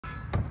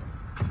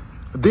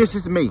This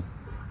is me.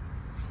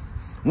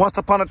 Once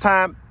upon a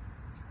time,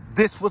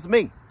 this was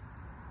me.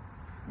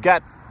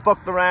 Got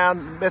fucked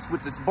around, messed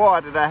with this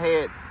boy that I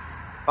had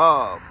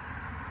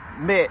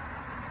met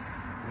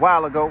a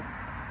while ago.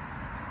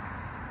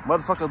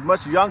 Motherfucker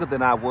much younger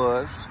than I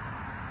was.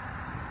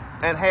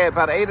 And had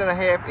about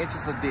 8.5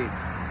 inches of dick.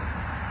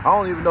 I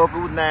don't even know if it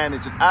was 9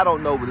 inches. I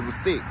don't know, but it was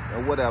thick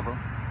or whatever.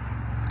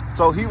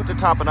 So he was the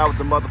top and I was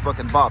the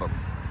motherfucking bottom.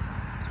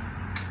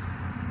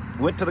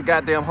 Went to the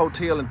goddamn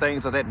hotel and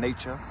things of that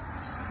nature.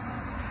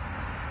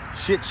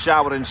 Shit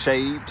showered and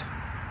shaved.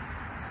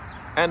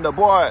 And the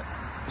boy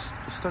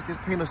stuck his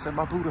penis in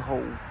my booty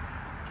hole.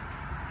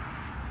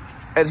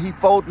 And he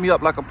folded me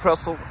up like a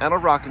pretzel and a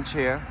rocking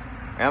chair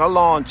and a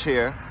lawn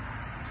chair.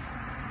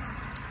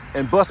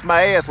 And bust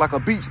my ass like a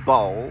beach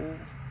ball.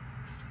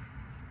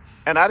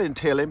 And I didn't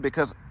tell him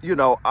because, you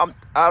know,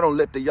 I don't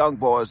let the young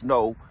boys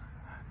know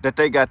that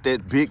they got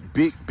that big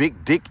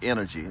dick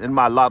energy in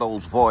my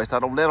Lotto's voice. I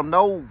don't let them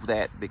know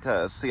that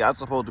because, see, I'm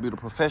supposed to be the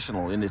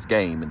professional in this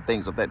game and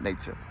things of that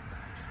nature.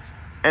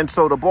 And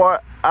so the boy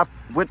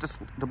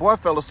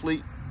fell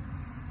asleep,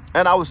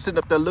 and I was sitting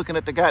up there looking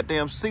at the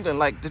goddamn ceiling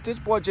like, did this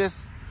boy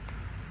just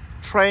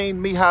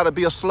train me how to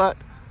be a slut?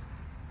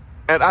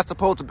 And I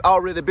supposed to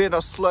already been a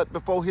slut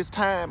before his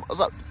time. I was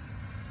like,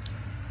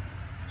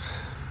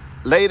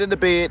 laid in the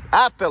bed,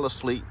 I fell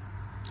asleep,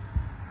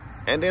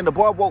 and then the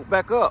boy woke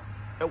back up.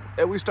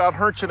 And we started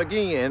hunching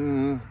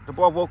again. The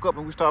boy woke up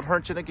and we started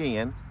hunching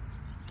again.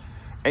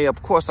 And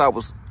of course I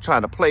was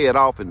trying to play it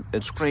off and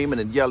screaming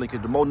and yelling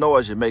because the more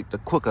noise you make, the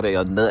quicker they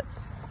are nut.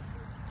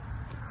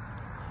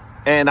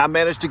 And I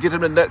managed to get him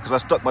to nut because I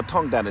stuck my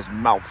tongue down his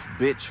mouth.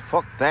 Bitch,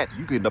 fuck that.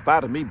 You getting up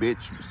out of me,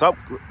 bitch.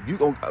 You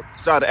gonna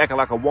start acting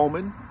like a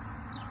woman.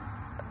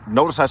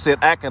 Notice I said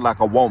acting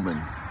like a woman.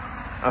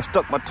 I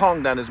stuck my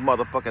tongue down his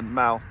motherfucking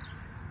mouth.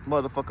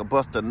 Motherfucker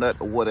bust a nut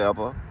or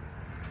whatever.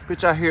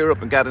 Bitch, I hear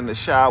up and got in the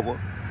shower.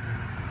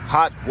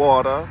 Hot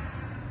water.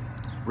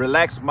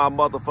 Relaxed my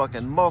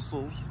motherfucking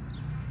muscles.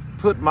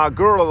 Put my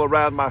girdle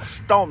around my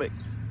stomach.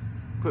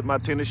 Put my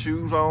tennis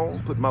shoes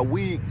on. Put my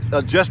wig.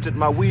 Adjusted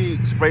my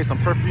wig. Sprayed some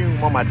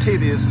perfume on my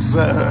titties.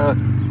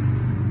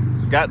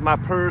 Got my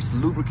purse,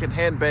 lubricant,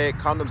 handbag,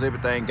 condoms,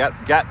 everything.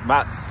 Got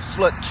my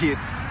slut kit.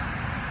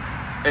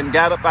 And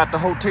got up out the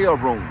hotel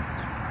room.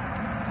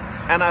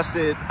 And I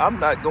said, I'm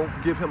not going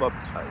to give him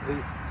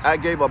I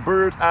gave a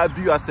bird's eye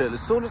view. I said,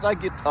 as soon as I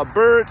get a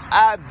bird's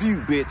eye view,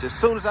 bitch, as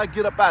soon as I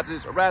get up out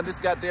this, around this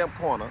goddamn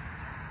corner,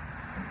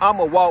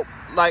 I'ma walk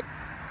like,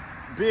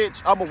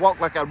 bitch, I'ma walk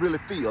like I really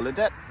feel. And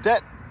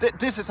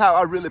this is how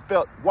I really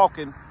felt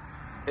walking.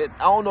 And I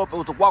don't know if it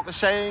was the walk of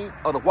shame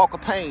or the walk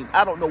of pain.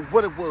 I don't know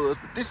what it was,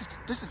 but this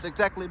is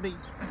exactly me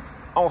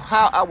on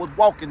how I was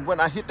walking when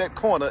I hit that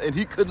corner and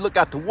he couldn't look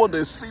out the window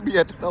and see me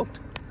at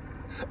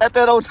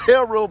that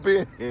hotel room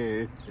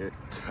bed.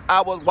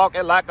 I was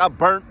walking like a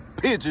burnt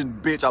pigeon,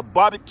 bitch. A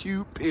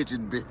barbecue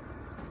pigeon, bitch.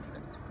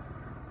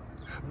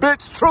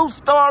 Bitch, true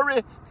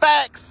story,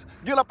 facts.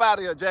 Get up out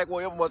of here, Jack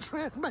Williams,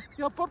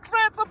 Transmania from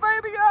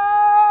Transylvania.